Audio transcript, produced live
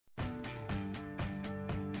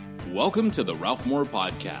Welcome to the Ralph Moore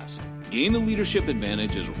Podcast. Gain a leadership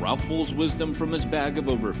advantage as Ralph pulls wisdom from his bag of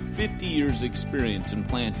over 50 years experience in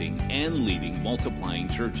planting and leading multiplying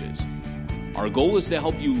churches. Our goal is to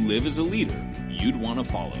help you live as a leader you'd want to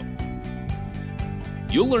follow.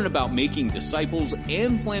 You'll learn about making disciples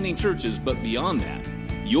and planting churches, but beyond that,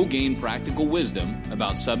 you'll gain practical wisdom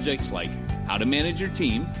about subjects like how to manage your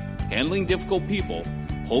team, handling difficult people,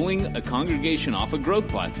 pulling a congregation off a growth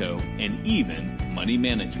plateau, and even money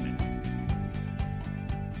management.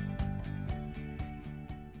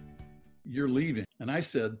 You're leaving. And I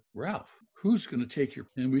said, Ralph, who's going to take your,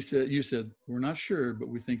 and you said, we're not sure, but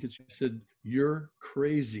we think it's, I said, you're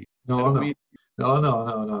crazy. No.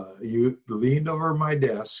 You leaned over my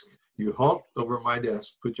desk, you hulked over my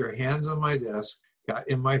desk, put your hands on my desk, got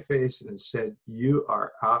in my face and said, you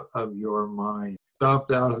are out of your mind.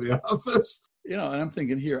 Stomped out of the office. And I'm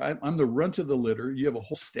thinking here, I'm the runt of the litter. You have a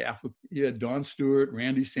whole staff. You had Don Stewart,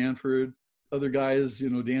 Randy Sanford, other guys,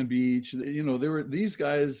 Dan Beach. These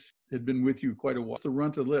guys had been with you quite a while. It's the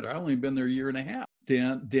runt of the litter. I only been there a year and a half.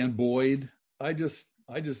 Dan Boyd. I just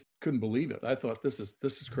couldn't believe it. I thought this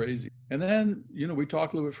is crazy. And then, we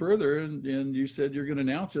talked a little bit further and you said you're going to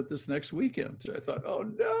announce it this next weekend. So I thought, oh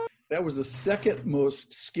no. That was the second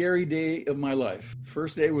most scary day of my life.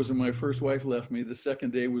 First day was when my first wife left me. The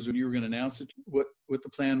second day was when you were going to announce it, what the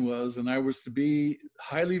plan was. And I was to be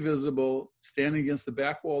highly visible, standing against the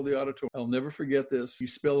back wall of the auditorium. I'll never forget this. You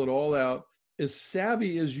spell it all out. As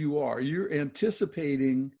savvy as you are, you're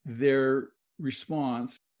anticipating their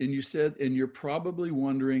response. And you said, and you're probably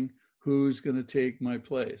wondering who's going to take my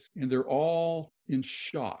place. And they're all in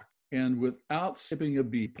shock. And without skipping a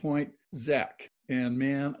beat, point Zach. And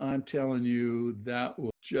man, I'm telling you, that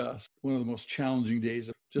was just one of the most challenging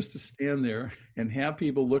days, just to stand there and have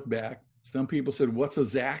people look back. Some people said, what's a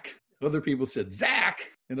Zach? Other people said,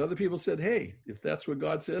 Zach. And other people said, hey, if that's what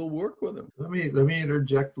God said, we'll work with him. Let me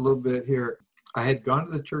interject a little bit here. I had gone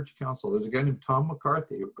to the church council. There's a guy named Tom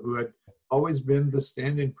McCarthy who had always been the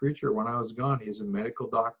stand-in preacher when I was gone. He's a medical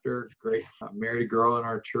doctor, great, married a girl in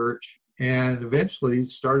our church. And eventually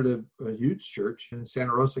started a huge church in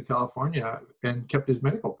Santa Rosa, California, and kept his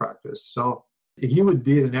medical practice. So he would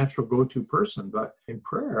be the natural go-to person. But in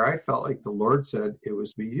prayer, I felt like the Lord said it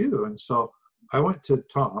was be you. And so I went to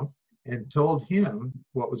Tom and told him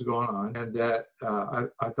what was going on and that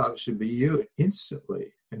I thought it should be you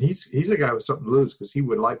instantly. And he's a guy with something to lose because he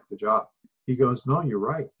would like the job. He goes, no, you're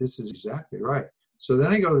right. This is exactly right. So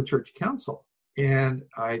then I go to the church council and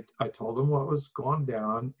I told him what was going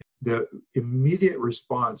down. The immediate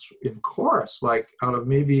response in chorus, like out of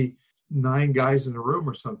maybe 9 guys in the room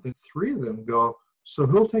or something, 3 of them go, so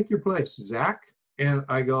who'll take your place, Zach? And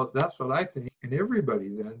I go, that's what I think. And everybody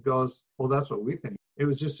then goes, well, that's what we think. It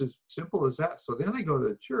was just as simple as that. So then I go to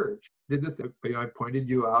the church, I pointed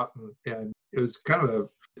you out, and it was kind of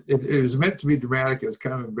it was meant to be dramatic. It was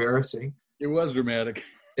kind of embarrassing. It was dramatic.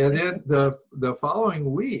 And then the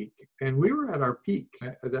following week, and we were at our peak,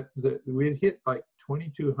 we had hit like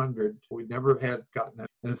 2,200. We never had gotten that.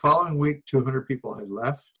 And the following week, 200 people had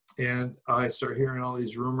left. And I started hearing all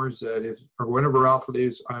these rumors that whenever Ralph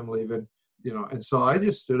leaves, I'm leaving, And so I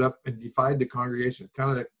just stood up and defied the congregation,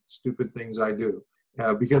 kind of the stupid things I do,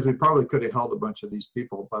 because we probably could have held a bunch of these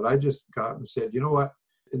people. But I just got up and said, you know what?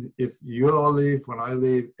 If you all leave, when I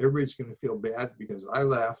leave, everybody's going to feel bad because I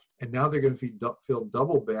left. And now they're going to feel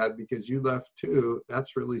double bad because you left too.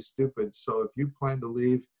 That's really stupid. So if you plan to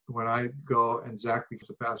leave when I go and Zach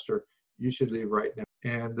becomes a pastor, you should leave right now.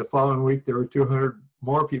 And the following week, there were 200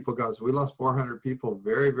 more people gone. So we lost 400 people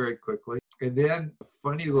very, very quickly. And then a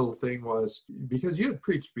funny little thing was, because you had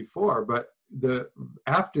preached before, but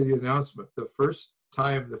after the announcement, the first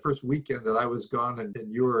weekend that I was gone and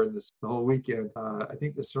you were in the whole weekend, I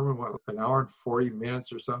think the sermon went an hour and 40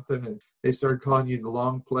 minutes or something, and they started calling you the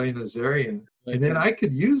long play Nazarian. And then I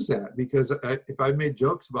could use that because if I made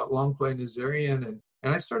jokes about long play Nazarian,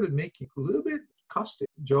 and I started making a little bit caustic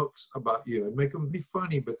jokes about you. I'd make them be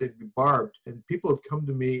funny, but they'd be barbed. And people would come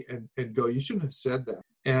to me and go, you shouldn't have said that.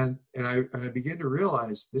 And I began to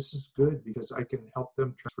realize this is good because I can help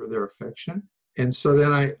them transfer their affection. And so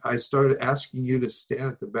then I started asking you to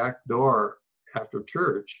stand at the back door after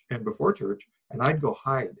church and before church, and I'd go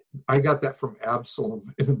hide. I got that from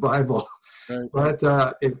Absalom in the Bible. Right.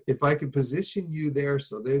 But if I could position you there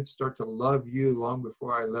so they'd start to love you long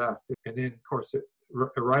before I left. And then, of course,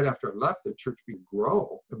 right after I left, the church began to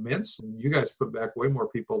grow immensely. You guys put back way more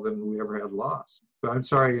people than we ever had lost. But I'm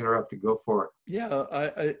sorry to interrupt you. Go for it. Yeah,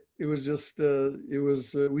 it was just,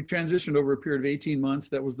 we transitioned over a period of 18 months.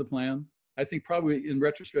 That was the plan. I think probably in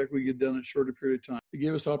retrospect, we could have done it a shorter period of time. It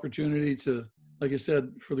gave us opportunity to like I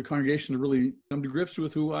said, for the congregation to really come to grips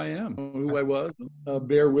with who I am, who I was.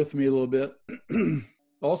 Bear with me a little bit.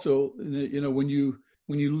 Also, when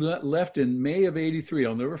you left in May of '83,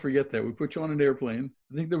 I'll never forget that. We put you on an airplane.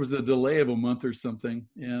 I think there was a delay of a month or something,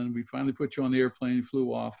 and we finally put you on the airplane and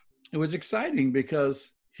flew off. It was exciting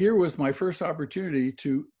because here was my first opportunity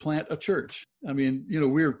to plant a church. I mean,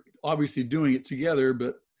 we were obviously doing it together,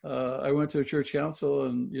 but I went to a church council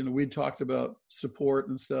and, we'd talked about support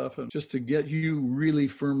and stuff. And just to get you really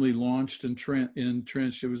firmly launched and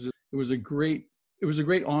entrenched, it was a great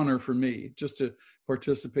honor for me just to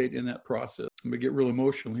participate in that process. I'm going to get real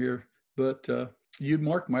emotional here, but you'd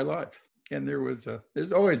marked my life. And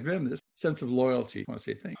there's always been this sense of loyalty. I want to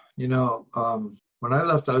say thank you. When I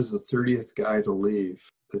left, I was the 30th guy to leave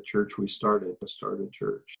the church we started, to start a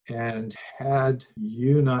church. And had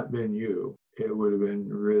you not been you, it would have been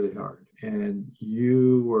really hard. And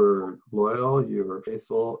you were loyal, you were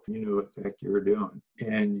faithful, you knew what the heck you were doing.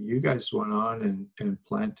 And you guys went on and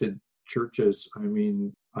planted churches. I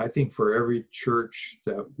mean, I think for every church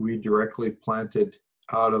that we directly planted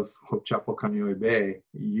out of Hope Chapel, Kaneohe Bay,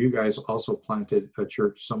 you guys also planted a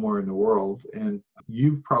church somewhere in the world. And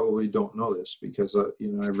you probably don't know this because,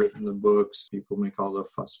 I've written the books, people make all the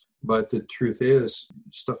fuss. But the truth is,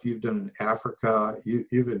 stuff you've done in Africa,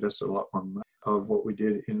 you've invested a lot more money of what we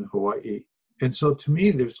did in Hawaii. And so to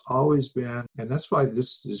me, there's always been, and that's why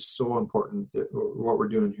this is so important, that what we're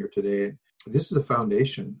doing here today. This is the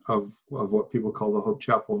foundation of what people call the Hope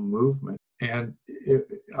Chapel movement. And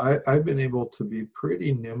I've been able to be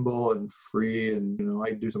pretty nimble and free, and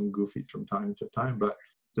I do some goofy from time to time, but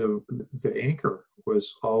the anchor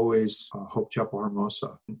was always Hope Chapel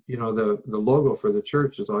Hermosa. The logo for the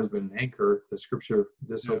church has always been an anchor. The scripture,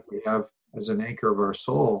 this hope we have as an anchor of our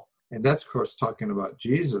soul. And that's, of course, talking about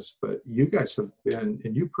Jesus. But you guys have been,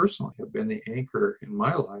 and you personally have been the anchor in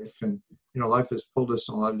my life. And, life has pulled us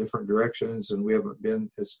in a lot of different directions, and we haven't been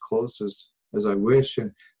as close as I wish.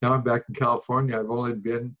 And now I'm back in California. I've only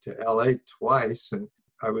been to LA twice, and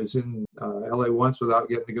I was in LA once without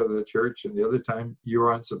getting to go to the church, and the other time you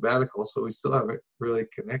were on sabbatical, so we still haven't really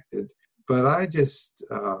connected. But I just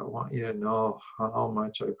want you to know how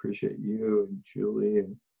much I appreciate you and Julie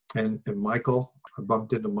and Michael. I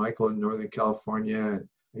bumped into Michael in Northern California,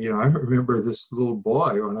 and I remember this little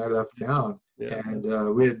boy when I left town. Yeah.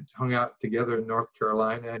 And we had hung out together in North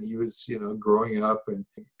Carolina, and he was, growing up. And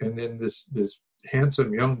then this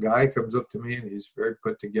handsome young guy comes up to me, and he's very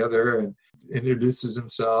put together and introduces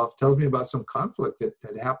himself, tells me about some conflict that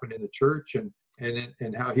had happened in the church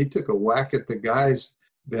and how he took a whack at the guys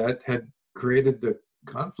that had created the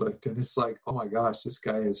conflict. And it's like, oh my gosh, this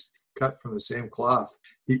guy is cut from the same cloth.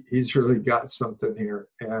 He's really got something here.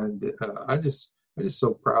 And I'm just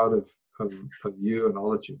so proud of you and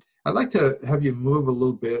all that you. I'd like to have you move a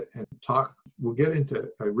little bit and talk. We'll get into,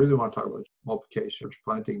 I really want to talk about multiplication, church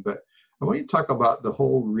planting, but I want you to talk about the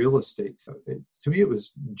whole real estate. To me, it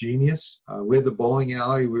was genius. We had the bowling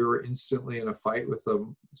alley. We were instantly in a fight with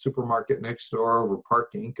the supermarket next door over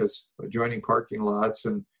parking, because adjoining parking lots,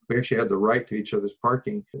 and we actually had the right to each other's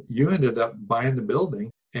parking. You ended up buying the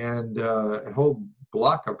building and a whole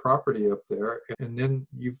block of property up there. And then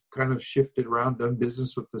you've kind of shifted around, done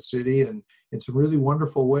business with the city and in some really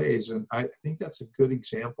wonderful ways. And I think that's a good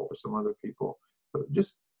example for some other people. But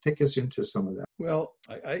just take us into some of that. Well,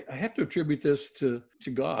 I have to attribute this to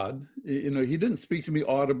God. He didn't speak to me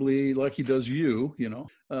audibly like he does you,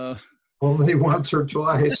 Only once or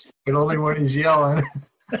twice, and only when he's yelling.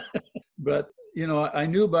 But, I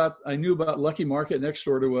knew about Lucky Market next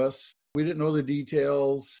door to us. We didn't know the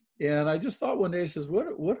details. And I just thought one day, says, what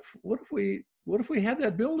if we had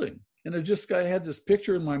that building? And I had this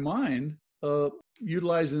picture in my mind of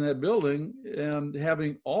utilizing that building and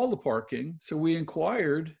having all the parking. So we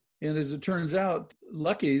inquired, and as it turns out,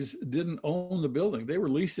 Lucky's didn't own the building. They were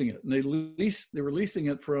leasing it, and they were leasing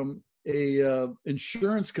it from a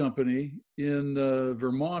insurance company in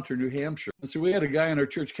Vermont or New Hampshire. And so we had a guy on our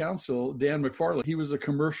church council, Dan McFarland. He was a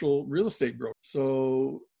commercial real estate broker.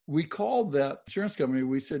 So we called that insurance company.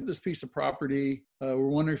 We said, this piece of property, we're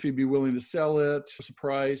wondering if you'd be willing to sell it. What's the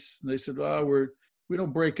price? And they said, we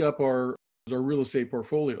don't break up our real estate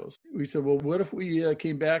portfolios. We said, well, what if we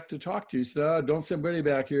came back to talk to you? He said, don't send anybody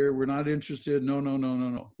back here. We're not interested.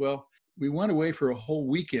 No. Well, we went away for a whole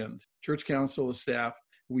weekend, church council, the staff.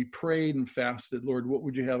 We prayed and fasted. Lord, what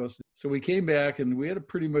would you have us do? So we came back, and we had a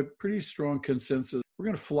pretty strong consensus. We're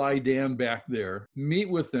going to fly Dan back there, meet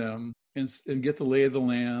with them, and get the lay of the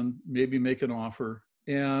land, maybe make an offer.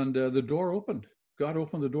 And the door opened. God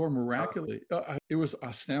opened the door miraculously. It was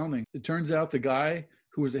astounding. It turns out the guy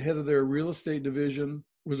who was the head of their real estate division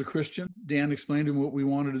was a Christian. Dan explained to him what we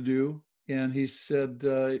wanted to do. And he said,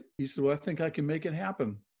 well, I think I can make it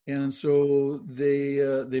happen. And so they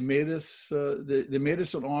made us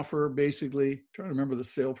an offer, basically. I'm trying to remember the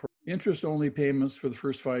sale price. Interest only payments for the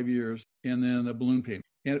first 5 years, and then a balloon payment.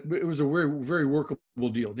 And it was a very, very workable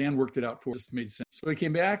deal. Dan worked it out for us. It made sense. So we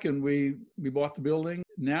came back and we bought the building.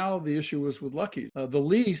 Now the issue was with Lucky's. The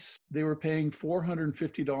lease, they were paying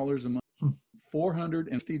 $450 a month.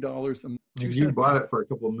 $450 a month. You bought it for a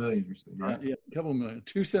couple of million or something, right? Yeah, a couple of million.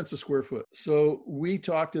 2 cents a square foot. So we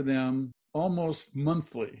talked to them almost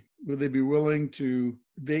monthly. Would they be willing to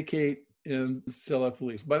vacate and sell out the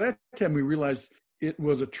lease? By that time, we realized it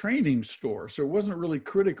was a training store, so it wasn't really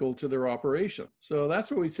critical to their operation. So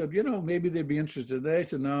that's what we said, maybe they'd be interested. They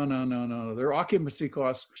said, no. Their occupancy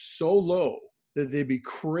costs so low that they'd be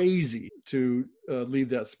crazy to leave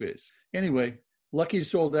that space. Anyway, Lucky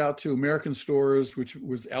sold out to American Stores, which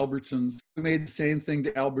was Albertsons. We made the same thing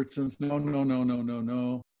to Albertsons.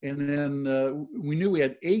 No. And then we knew we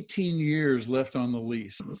had 18 years left on the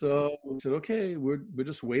lease. So we said, okay, we'll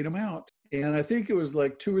just wait them out. And I think it was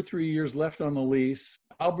like 2 or 3 years left on the lease.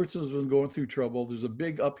 Albertsons was going through trouble. There's a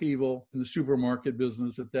big upheaval in the supermarket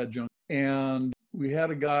business at that junction. And we had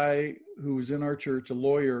a guy who was in our church, a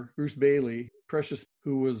lawyer, Bruce Bailey, Precious,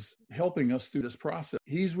 who was helping us through this process.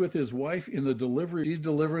 He's with his wife in the delivery. He's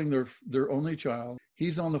delivering their only child.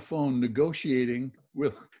 He's on the phone negotiating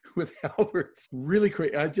with Alberts. Really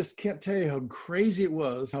crazy. I just can't tell you how crazy it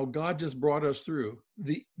was, how God just brought us through.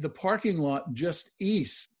 The parking lot just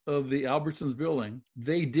east of the Albertsons building,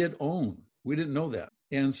 they did own. We didn't know that.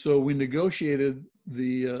 And so we negotiated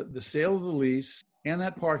the sale of the lease and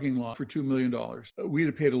that parking lot for $2 million. We'd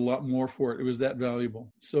have paid a lot more for it. It was that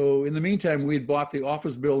valuable. So in the meantime, we had bought the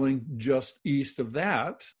office building just east of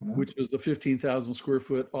that, which was the 15,000 square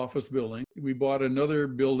foot office building. We bought another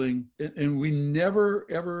building, and we never,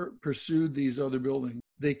 ever pursued these other buildings.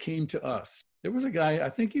 They came to us. There was a guy, I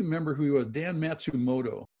think you remember who he was, Dan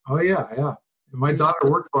Matsumoto. Oh, yeah. My daughter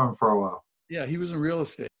worked for him for a while. Yeah, he was in real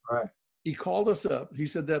estate. Right. He called us up. He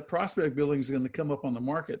said, that Prospect building is going to come up on the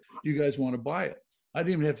market. Do you guys want to buy it? I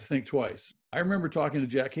didn't even have to think twice. I remember talking to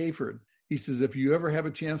Jack Hayford. He says, if you ever have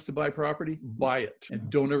a chance to buy property, buy it and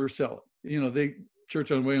don't ever sell it. Church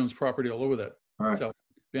on Way owns property all over that South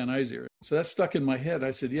Van Nuys area. So that stuck in my head.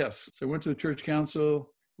 I said, yes. So I went to the church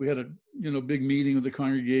council. We had a big meeting with the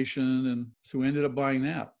congregation. And so we ended up buying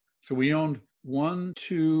that. So we owned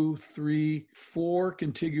 4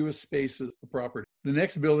 contiguous spaces of property. The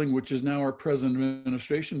next building, which is now our present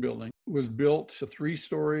administration building, was built a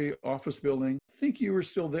 3-story office building. I think you were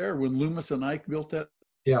still there when Loomis and Ike built that.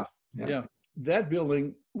 Yeah. That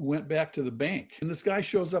building went back to the bank. And this guy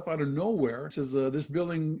shows up out of nowhere, says, this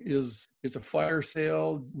building it's a fire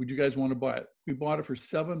sale. Would you guys want to buy it? We bought it for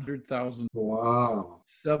 $700,000. Wow.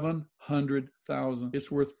 $700,000.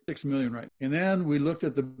 It's worth $6 million, right? And then we looked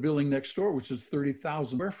at the building next door, which is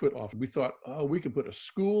 30,000 square foot office. We thought, we could put a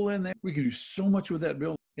school in there. We could do so much with that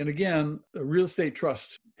building. And again, a real estate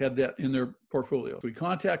trust had that in their portfolio. So we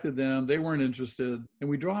contacted them. They weren't interested, and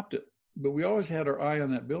we dropped it. But we always had our eye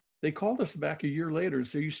on that building. They called us back a year later and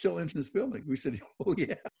said, you still interested in this building? We said, oh,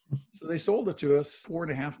 yeah. So they sold it to us,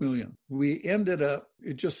 $4.5 million. We ended up,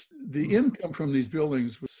 the income from these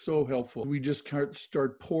buildings was so helpful. We just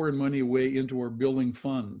started pouring money away into our building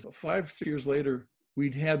fund. 5-6 years later,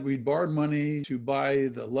 we'd borrowed money to buy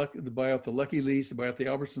out the Lucky lease, to buy out the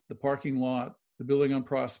Albertsons, the parking lot, the building on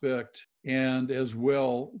Prospect, and as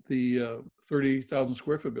well, the 30,000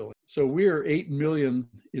 square foot building. So we are $8 million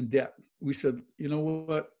in debt. We said, you know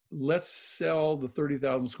what? Let's sell the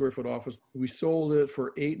 30,000 square foot office. We sold it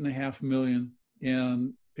for $8.5 million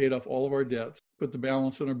and paid off all of our debts, put the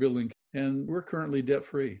balance in our building, and we're currently debt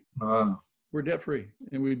free. We're debt free,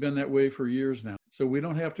 and we've been that way for years now. So we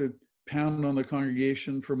don't have to pound on the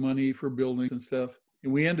congregation for money for buildings and stuff.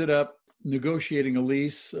 And we ended up negotiating a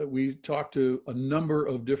lease. We talked to a number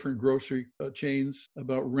of different grocery chains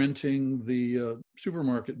about renting the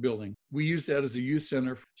supermarket building. We used that as a youth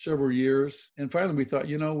center for several years. And finally, we thought,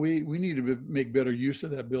 we need to make better use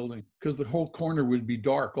of that building because the whole corner would be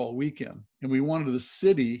dark all weekend. And we wanted the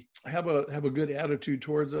city have a good attitude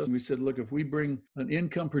towards us. And we said, look, if we bring an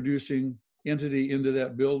income producing entity into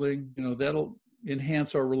that building, that'll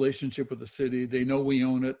enhance our relationship with the city. They know we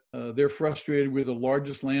own it. They're frustrated. We're the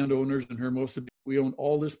largest landowners in Hermosa. We own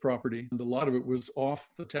all this property, and a lot of it was off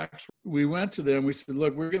the tax. We went to them. We said,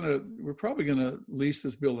 look, we're probably gonna lease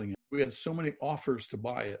this building. We had so many offers to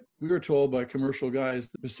buy it. We were told by commercial guys,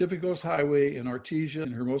 the Pacific Coast Highway in Artesia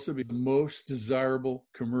and Hermosa be the most desirable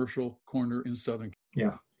commercial corner in Southern.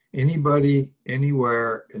 Yeah. Anybody,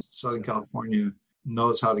 anywhere in Southern California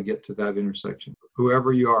knows how to get to that intersection,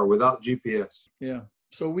 whoever you are, without GPS. Yeah.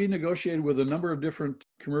 So we negotiated with a number of different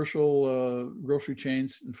commercial grocery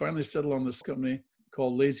chains and finally settled on this company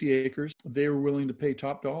called Lazy Acres. They were willing to pay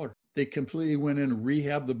top dollar. They completely went in and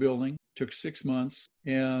rehabbed the building, took 6 months,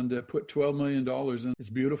 and put $12 million in. It's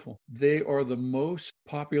beautiful. They are the most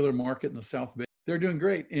popular market in the South Bay. They're doing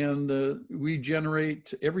great. And we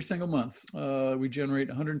generate, every single month, we generate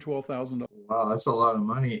 $112,000. Wow, that's a lot of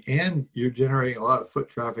money. And you're generating a lot of foot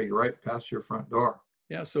traffic right past your front door.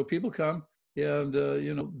 Yeah, so people come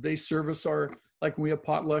and, they service like when we have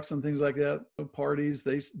potlucks and things like that, parties,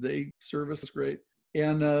 they service us great.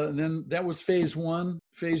 And then that was phase one.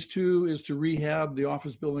 Phase two is to rehab the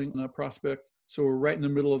office building Prospect. So we're right in the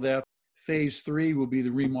middle of that. Phase three will be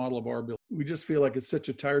the remodel of our building. We just feel like it's such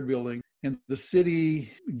a tired building. And the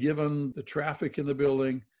city, given the traffic in the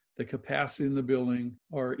building, the capacity in the building,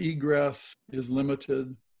 our egress is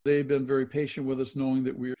limited. They've been very patient with us, knowing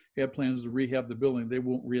that we have plans to rehab the building. They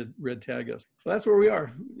won't red tag us. So that's where we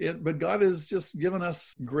are. But God has just given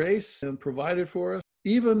us grace and provided for us.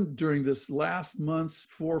 Even during this last months,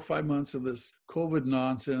 4 or 5 months of this COVID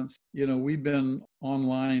nonsense, we've been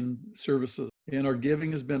online services and our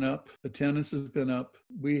giving has been up. Attendance has been up.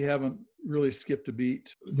 We haven't really skipped a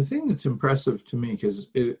beat. The thing that's impressive to me, because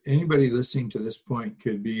anybody listening to this point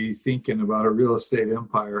could be thinking about a real estate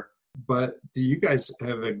empire, but you guys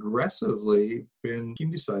have aggressively been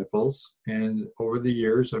making disciples. And over the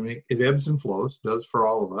years, it ebbs and flows, does for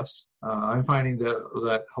all of us. I'm finding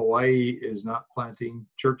that Hawaii is not planting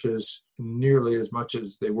churches nearly as much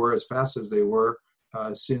as they were, as fast as they were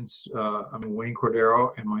since Wayne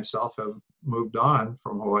Cordero and myself have moved on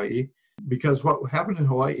from Hawaii. Because what happened in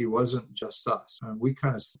Hawaii wasn't just us. We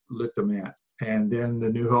kind of lit the mat. And then the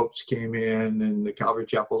New Hopes came in and the Calvary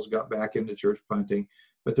Chapels got back into church planting.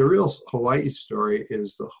 But the real Hawaii story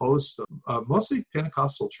is the host of mostly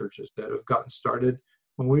Pentecostal churches that have gotten started.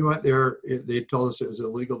 When we went there, they told us it was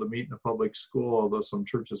illegal to meet in a public school, although some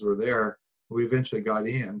churches were there. We eventually got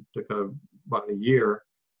in, took about a year.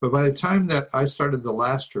 But by the time that I started the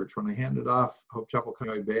last church, when I handed off Hope Chapel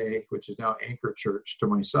Kaneohe Bay, which is now Anchor Church, to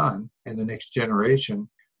my son and the next generation,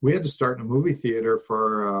 we had to start in a movie theater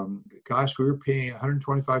for, we were paying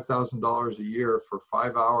 $125,000 a year for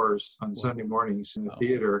 5 hours on Sunday mornings in the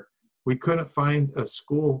theater. We couldn't find a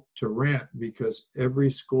school to rent because every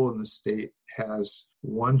school in the state has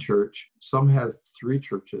one church. Some have 3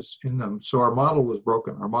 churches in them. So our model was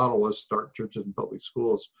broken. Our model was start churches in public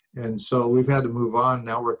schools. And so we've had to move on.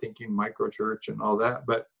 Now we're thinking micro church and all that.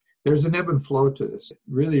 But there's an ebb and flow to this. It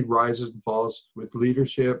really rises and falls with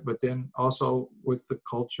leadership, but then also with the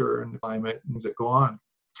culture and the climate and things that go on.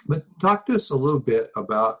 But talk to us a little bit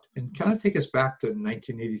about, and kind of take us back to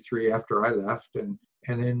 1983 after I left. And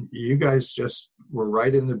then you guys just were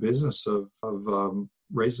right in the business of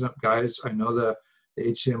raising up guys. I know the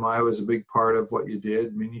HCMI was a big part of what you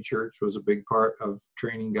did. Mini Church was a big part of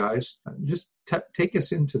training guys. Just take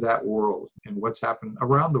us into that world and what's happened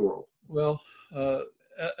around the world. Well,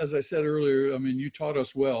 as I said earlier, you taught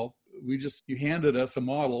us well. You handed us a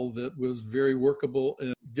model that was very workable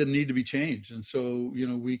and didn't need to be changed. And so,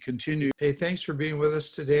 we continue. Hey, thanks for being with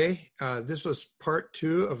us today. This was part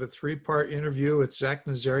 2 of a 3-part interview with Zach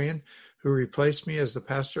Nazarian, who replaced me as the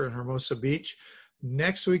pastor in Hermosa Beach.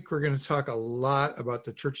 Next week, we're going to talk a lot about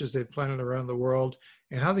the churches they've planted around the world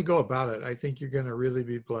and how they go about it. I think you're going to really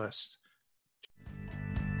be blessed.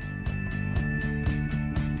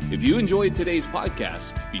 If you enjoyed today's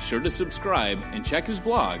podcast, be sure to subscribe and check his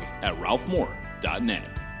blog at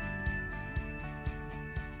ralphmoore.net.